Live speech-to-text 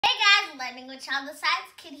morning, which all the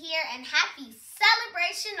science kid here, and happy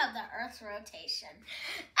celebration of the Earth's rotation.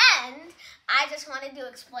 And I just wanted to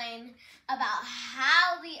explain about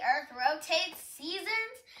how the Earth rotates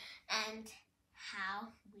seasons and how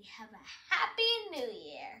we have a happy new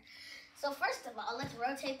year. So first of all, let's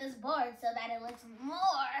rotate this board so that it looks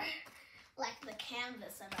more like the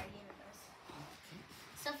canvas of our universe.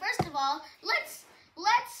 So first of all, let's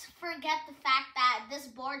forget the fact that this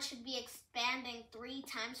board should be expanding 3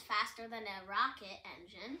 times faster than a rocket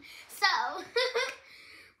engine. So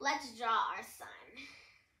let's draw our sun.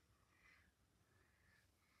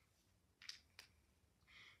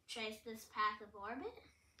 Trace this path of orbit.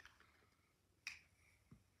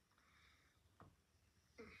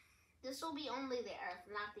 This will be only the Earth,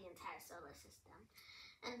 not the entire solar system.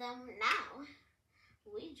 And then now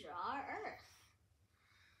we draw our Earth.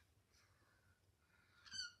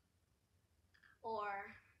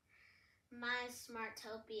 Or my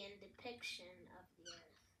Smartopian depiction of the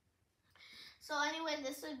Earth. So anyway,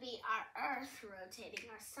 this would be our Earth rotating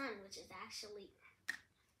our sun, which is actually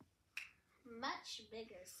much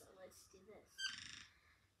bigger. So let's do this.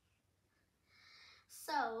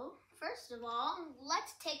 So first of all,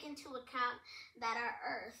 let's take into account that our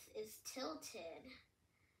Earth is tilted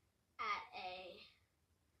at a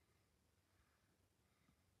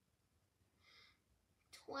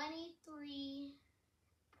 23.5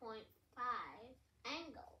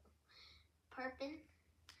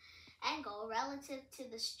 angle relative to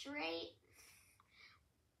the straight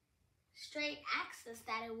axis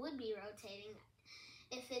that it would be rotating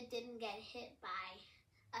if it didn't get hit by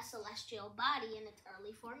a celestial body in its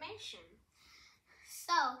early formation.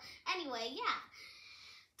 So anyway, yeah.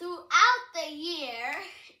 Throughout the year,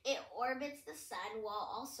 it orbits the sun while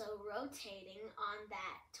also rotating on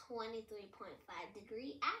that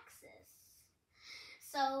 23.5-degree axis.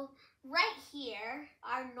 So right here,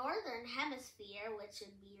 our northern hemisphere, which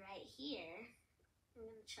would be right here, I'm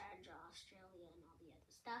going to try and draw Australia and all the other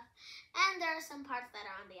stuff. And there are some parts that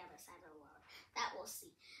are on the other side of the world that we'll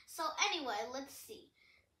see. So anyway, let's see.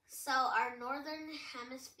 So our northern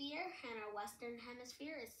hemisphere and our western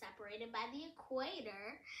hemisphere is separated by the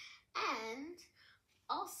equator, and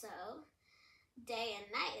also day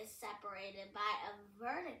and night is separated by a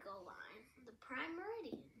vertical line, the prime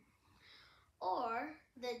meridian, or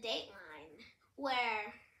the date line,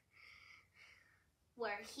 where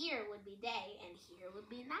here would be day and here would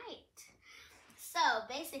be night. So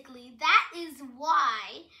basically, that is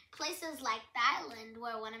why places like Thailand,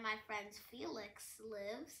 where one of my friends Felix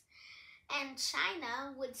lives, and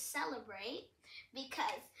China would celebrate,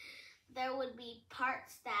 because there would be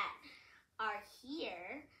parts that are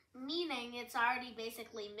here, meaning it's already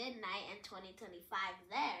basically midnight in 2025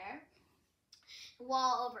 there,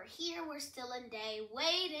 while over here we're still in day,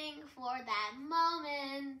 waiting for that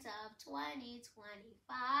moment of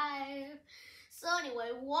 2025. So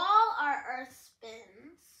anyway, while our Earth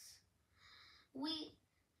spins, we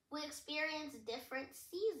experience different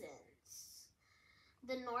seasons.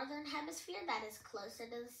 The northern hemisphere that is closer to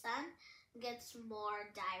the sun gets more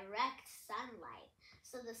direct sunlight.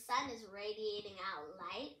 So the sun is radiating out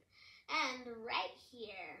light. And right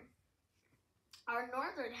here, our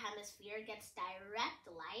northern hemisphere gets direct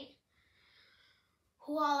light,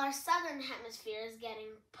 while our southern hemisphere is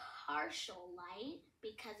getting partial light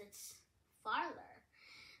because it's farther.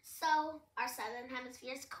 So our southern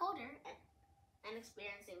hemisphere is colder and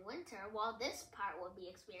experiencing winter, while this part will be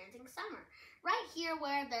experiencing summer. Right here,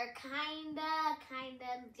 where they're kinda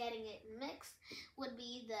getting it mixed, would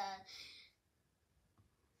be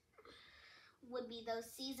those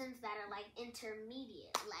seasons that are like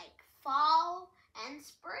intermediate, like fall and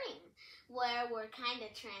spring, where we're kind of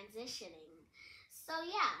transitioning. So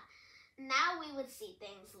yeah, now we would see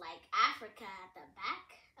things like Africa at the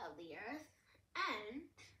back of the Earth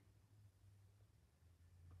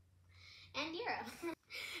and Europe.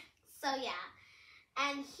 So yeah,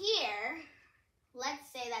 and here, let's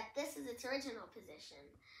say that this is its original position.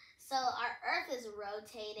 So our Earth is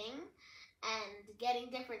rotating and getting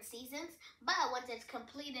different seasons, but once it's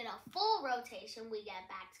completed a full rotation, we get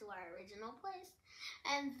back to our original place.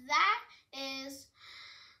 And that is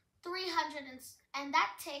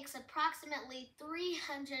that takes approximately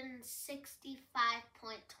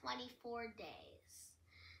 365.24 days.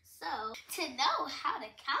 So to know how to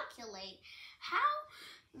calculate how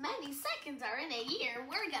many seconds are in a year,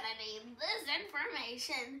 we're gonna need this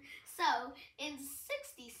information. So in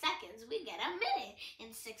 60 seconds, we get a minute.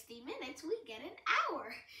 In 60 minutes, we get an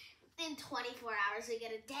hour. In 24 hours, we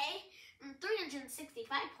get a day. In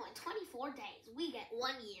 365.24 days, we get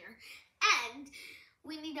 1 year. And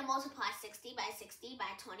we need to multiply 60 by 60 by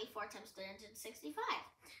 24 times 365,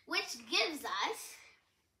 which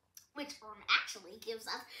actually gives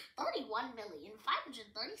us 31,536,100,000.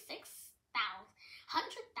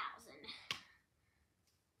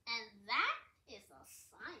 And that is the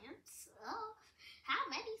science of how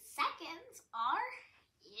many seconds are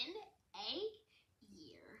in a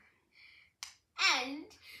year. And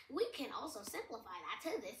we can also simplify that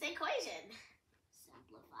to this equation.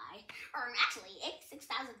 Actually,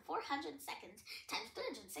 86,400 seconds times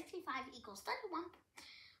 365 equals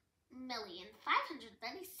 31,536,100,000.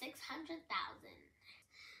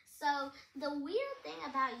 So the weird thing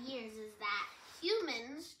about years is that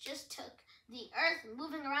humans just took the Earth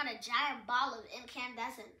moving around a giant ball of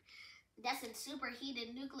incandescent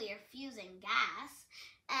superheated nuclear fusing gas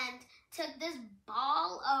and took this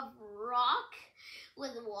ball of rock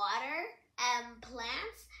with water and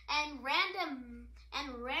plants and random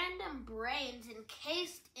brains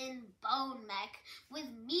encased in bone mech with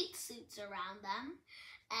meat suits around them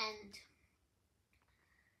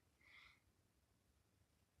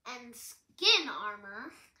and skin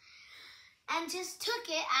armor, and just took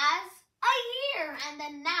it as a year. And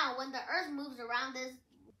then now when the Earth moves around this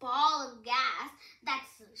ball of gas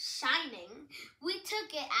that's shining, we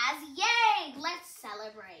took it as, yay, let's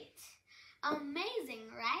celebrate.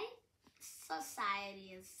 Amazing, right?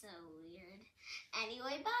 Society is so weird.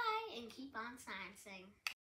 Anyway, bye, and keep on sciencing.